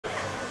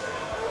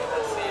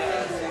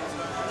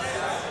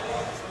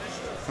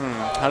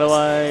How do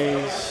I...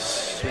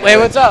 Wait,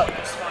 what's up? That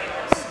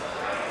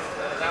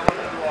one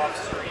will go off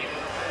stream,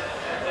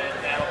 and then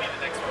that'll be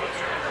the next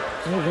poster.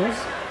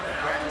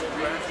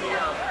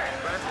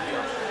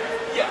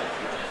 Yeah,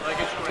 like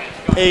it's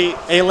great.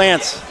 Hey,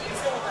 Lance.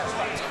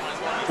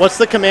 What's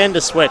the command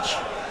to switch?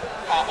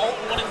 Alt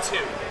 1 and 2.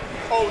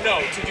 Oh no,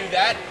 to do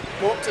that,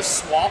 go up to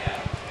swap.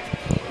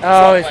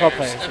 Oh, it's swap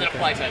players. And then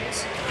apply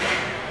titles.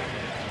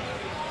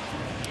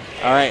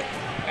 All right.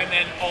 And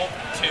then Alt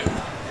 2.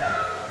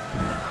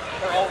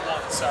 Or Alt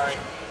 1, sorry.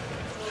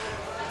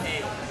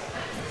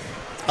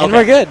 And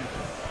we're good.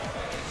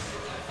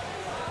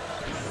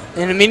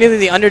 And immediately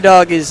the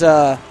underdog is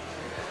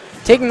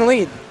taking the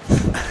lead.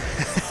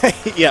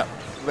 Yeah.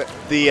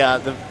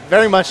 The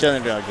very much the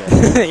underdog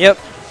game. Yep.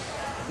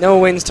 No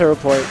wins to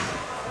report.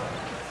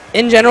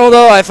 In general,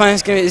 though, I find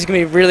it's gonna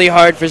be really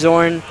hard for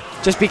Zorn,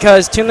 just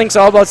because Toon Link's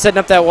all about setting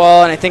up that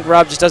wall, and I think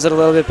Rob just does it a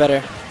little bit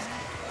better.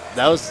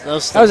 That was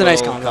a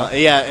nice combo.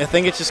 Yeah, I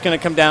think it's just going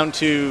to come down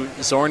to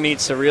Zorn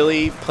needs to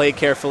really play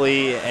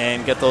carefully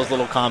and get those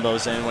little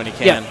combos in when he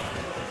can. Yeah.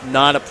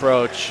 Not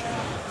approach.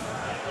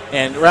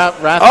 And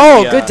Raffi.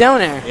 Oh, good down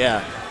air.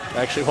 Yeah, it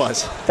actually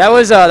was. That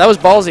was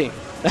ballsy.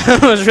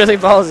 That was really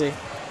ballsy.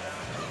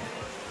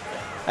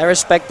 I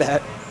respect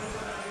that.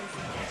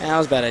 Yeah, that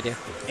was a bad idea.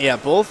 Yeah,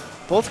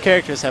 both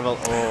characters have a...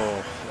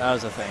 Oh, that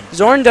was a thing.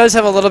 Zorn does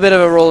have a little bit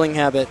of a rolling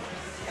habit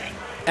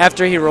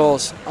after he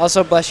rolls.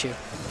 Also, bless you.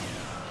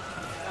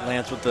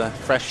 Lance with the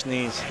fresh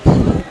sneeze.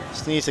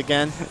 Sneeze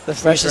again. The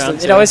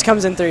freshest. It always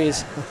comes in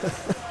threes.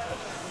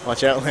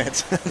 Watch out,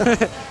 Lance.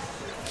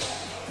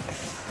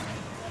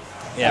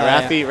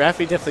 Yeah,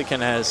 Raffi definitely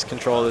kind of has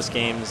control of this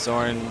game.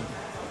 Zorn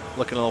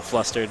looking a little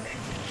flustered.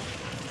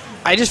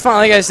 I just found,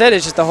 like I said,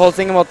 it's just the whole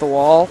thing about the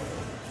wall.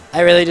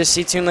 I really just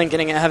see Toon Link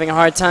having a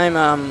hard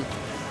time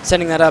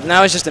setting that up.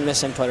 Now it's just a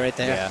misinput right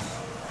there. Yeah.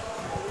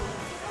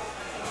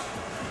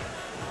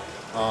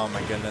 Oh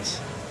my goodness.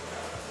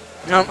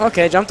 No,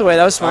 okay, jumped away.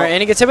 That was smart.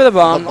 And he gets hit with a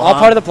bomb. All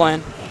part of the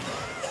plan.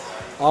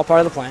 All part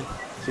of the plan.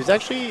 So he's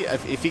actually,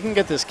 if he can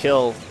get this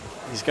kill,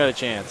 he's got a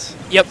chance.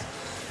 Yep.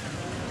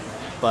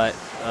 But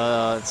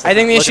it's I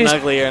think the looking issue's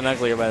uglier and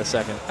uglier by the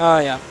second. Oh,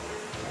 yeah.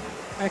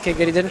 Okay,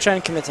 good. He didn't try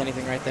and commit to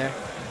anything right there.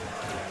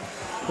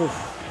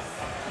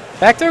 Oof.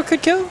 Back throw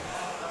could kill?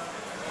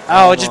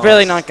 Oh, just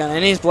barely not gonna.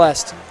 And he's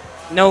blessed.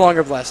 No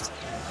longer blessed.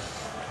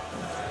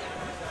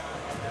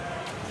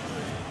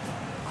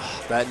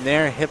 That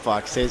Nair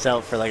hitbox stays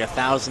out for like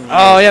 1,000 years.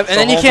 Oh, yep, and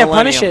then you can't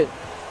punish it.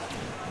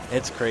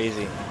 It's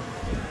crazy.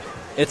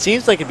 It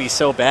seems like it'd be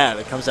so bad.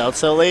 It comes out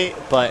so late,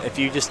 but if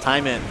you just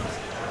time it,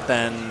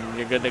 then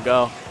you're good to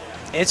go.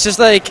 It's just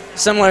like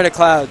similar to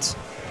Clouds.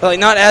 But like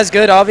not as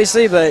good,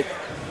 obviously, but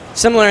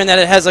similar in that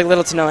it has like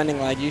little to no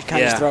ending lag. You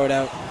kind of just throw it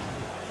out.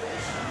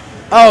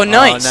 Oh,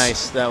 nice. Oh,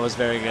 nice. That was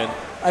very good.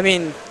 I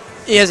mean,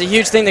 he has a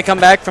huge thing to come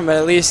back from, but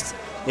at least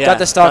got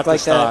the stock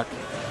like that.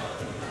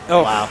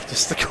 Oh. Wow,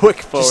 just a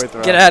quick forward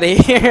throw. Get out of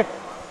here.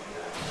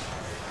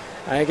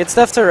 All right, good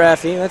stuff to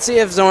Raffi. Let's see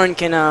if Zorn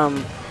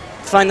can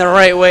find the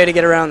right way to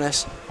get around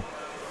this.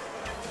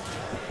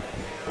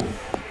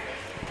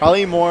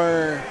 Probably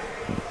more,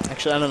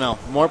 actually, I don't know,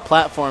 more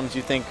platforms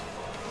you think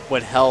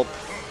would help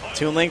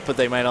Toon Link, but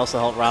they might also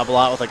help Rob a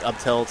lot with like up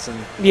tilts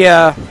and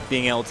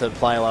being able to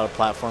apply a lot of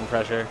platform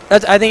pressure.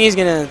 I think he's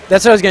going to,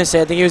 that's what I was going to say.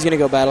 I think he was going to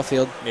go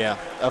Battlefield. Yeah,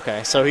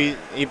 okay. So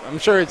I'm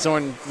sure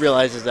Zorn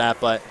realizes that,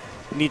 but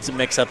needs a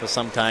mix-up of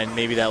some kind.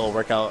 Maybe that will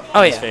work out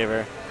in his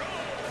favor.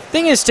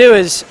 Thing is, too,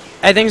 is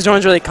I think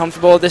Zorn's really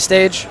comfortable at this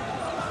stage.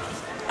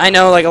 I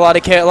know like a lot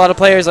of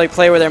players like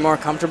play where they're more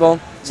comfortable,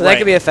 so that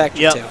could be a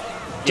factor too.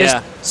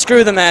 Just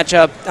screw the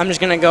matchup. I'm just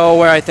gonna go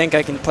where I think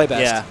I can play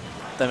best. Yeah,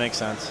 that makes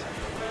sense.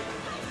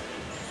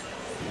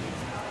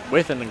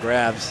 Whiffing the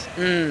grabs.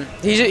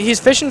 He's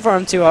fishing for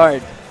him too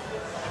hard.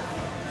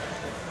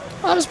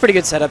 Well, that was a pretty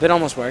good setup. It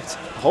almost worked.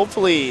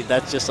 Hopefully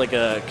that's just like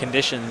a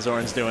condition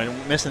Zorn's doing,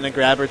 missing a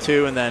grab or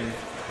two, and then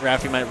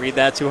Raffi might read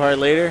that too hard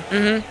later.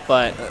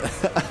 But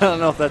I don't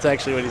know if that's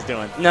actually what he's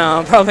doing.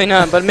 No, probably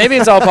not. But maybe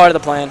it's all part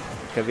of the plan.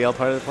 Could be all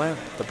part of the plan.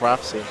 The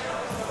prophecy.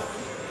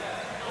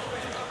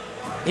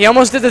 He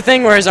almost did the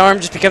thing where his arm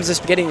just becomes a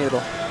spaghetti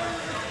noodle.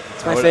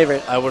 It's my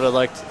favorite. I would have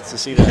liked to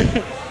see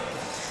that.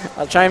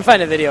 I'll try and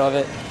find a video of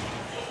it.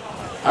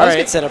 That was a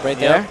good setup right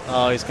there.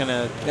 Oh, he's going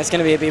to... That's going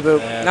to be a B-boop.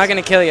 Yeah, not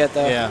going to kill yet,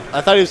 though. Yeah.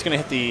 I thought he was going to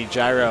hit the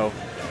gyro.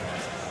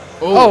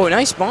 Oh,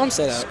 nice bomb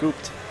setup.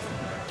 Scooped.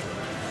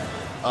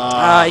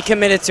 He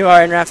committed too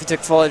hard, and Raffi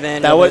took full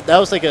advantage. That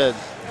was like a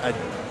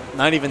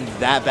not even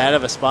that bad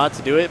of a spot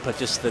to do it, but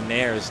just the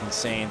nair is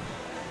insane.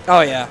 Oh,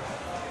 yeah.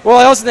 Well,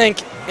 I also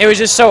think it was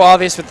just so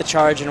obvious with the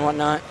charge and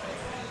whatnot.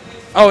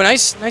 Oh,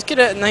 nice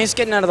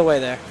getting out of the way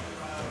there.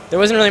 There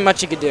wasn't really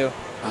much he could do.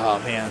 Oh,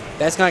 man.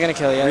 That's not going to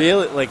kill you.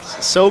 Really, like,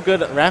 so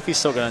good. Raffi's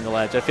so good on the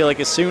ledge. I feel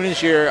like as soon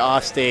as you're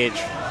off stage,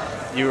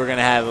 you were going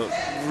to have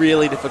a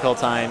really difficult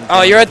time.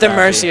 Oh, you're at the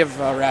mercy of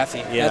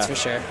Raffi. Yeah. That's for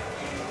sure.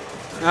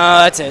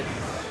 That's it.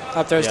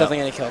 Up there is definitely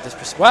going to kill at this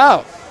percent.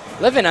 Wow.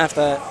 Living off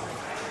that.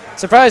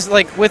 Surprised,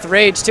 like, with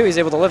rage, too, he's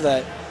able to live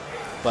that.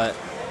 But,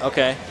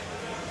 okay.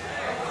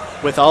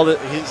 with all the,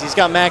 he's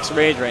got max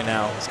rage right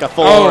now. He's got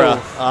full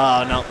aura.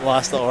 Oh no,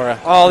 lost the aura.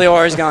 All the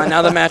aura's gone.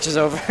 Now the match is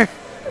over.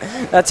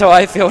 That's how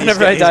I feel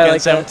whenever I die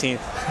like 17th.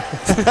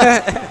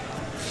 that.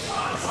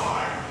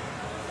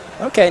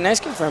 Okay, nice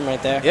confirm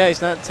right there. Yeah,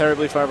 he's not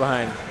terribly far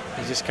behind.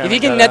 He's just kind of.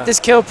 If he can net this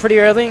kill pretty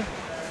early,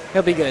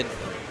 he'll be good.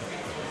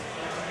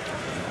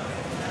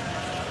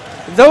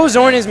 Though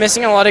Zorn is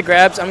missing a lot of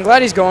grabs, I'm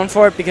glad he's going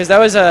for it because that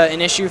was an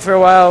issue for a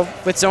while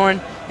with Zorn,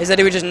 is that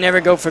he would just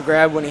never go for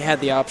grab when he had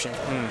the option.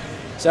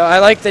 So I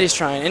like that he's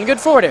trying. And good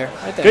forward air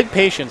right there. Good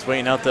patience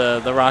waiting out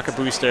the rocket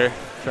booster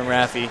from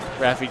Raffi.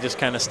 Raffi just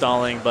kind of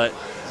stalling, but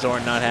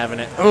Zorn not having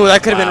it. Oh,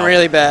 that could have been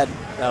really bad.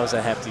 That was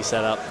a hefty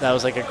setup. That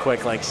was like a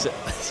quick, like...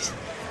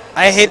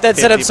 I hate that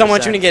setup so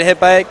much when you get hit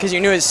by it because you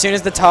knew as soon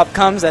as the top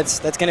comes, that's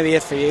going to be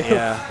it for you.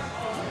 Yeah.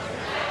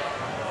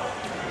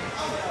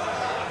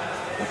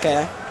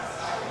 Okay.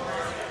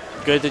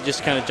 Good to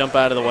just kind of jump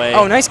out of the way.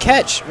 Oh, nice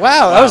catch.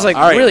 Wow, that was like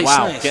really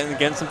nice.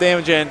 Getting some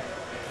damage in.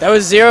 That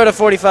was 0 to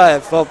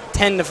 45. Well,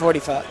 10 to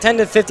 45. 10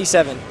 to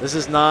 57. This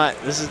is not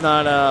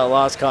a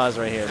lost cause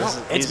right here.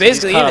 It's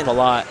basically he's caught even. up a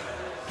lot.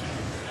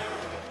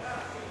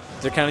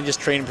 They're kind of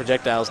just trading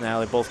projectiles now.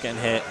 They're both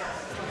getting hit.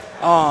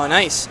 Oh,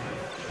 nice.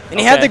 And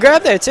he had the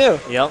grab there too.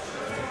 Yep.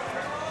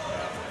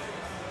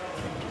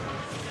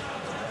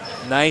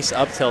 Nice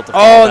up tilt.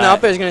 Oh, and the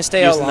up air is going to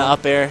stay out long. Using the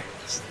up air,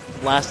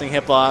 lasting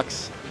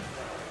hitbox.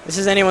 This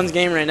is anyone's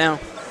game right now.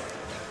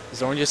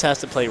 Zorn just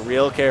has to play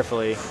real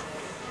carefully.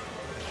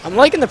 I'm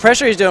liking the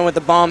pressure he's doing with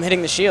the bomb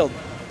hitting the shield.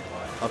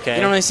 Okay.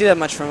 You don't really see that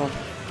much from him.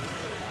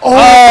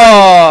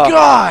 Oh,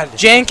 God!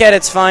 Jank at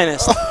its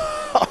finest.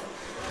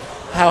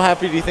 How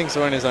happy do you think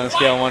Zorn is on a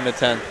scale of 1 to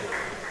 10?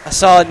 A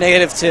solid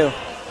 -2.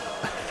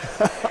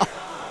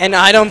 And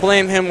I don't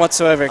blame him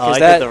whatsoever. I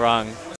did the wrong.